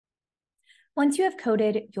Once you have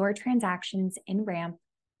coded your transactions in RAMP,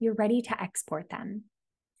 you're ready to export them.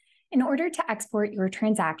 In order to export your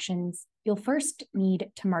transactions, you'll first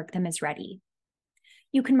need to mark them as ready.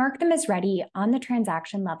 You can mark them as ready on the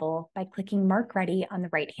transaction level by clicking Mark Ready on the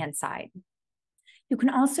right-hand side. You can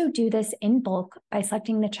also do this in bulk by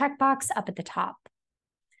selecting the checkbox up at the top.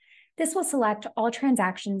 This will select all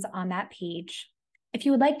transactions on that page. If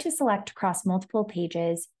you would like to select across multiple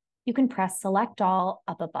pages, you can press Select All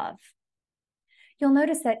up above. You'll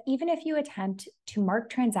notice that even if you attempt to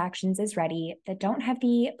mark transactions as ready that don't have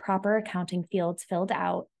the proper accounting fields filled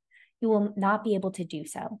out, you will not be able to do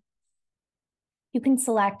so. You can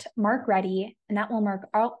select Mark Ready, and that will mark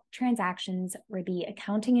all transactions where the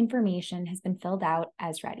accounting information has been filled out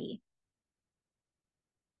as ready.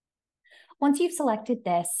 Once you've selected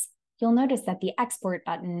this, you'll notice that the Export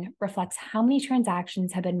button reflects how many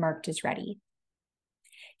transactions have been marked as ready.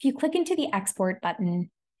 If you click into the Export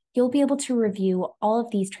button, you'll be able to review all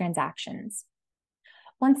of these transactions.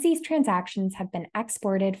 Once these transactions have been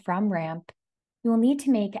exported from RAMP, you will need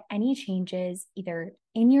to make any changes either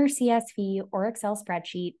in your CSV or Excel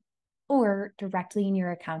spreadsheet or directly in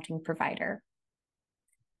your accounting provider.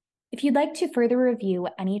 If you'd like to further review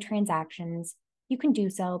any transactions, you can do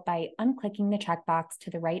so by unclicking the checkbox to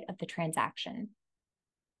the right of the transaction.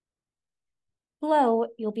 Below,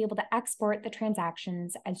 you'll be able to export the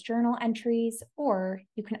transactions as journal entries, or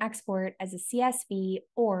you can export as a CSV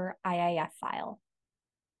or IIF file.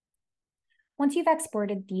 Once you've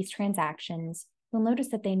exported these transactions, you'll notice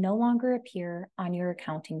that they no longer appear on your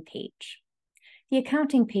accounting page. The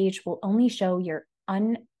accounting page will only show your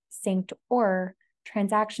unsynced or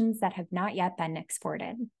transactions that have not yet been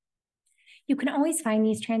exported. You can always find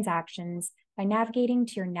these transactions by navigating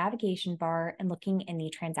to your navigation bar and looking in the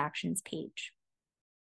transactions page.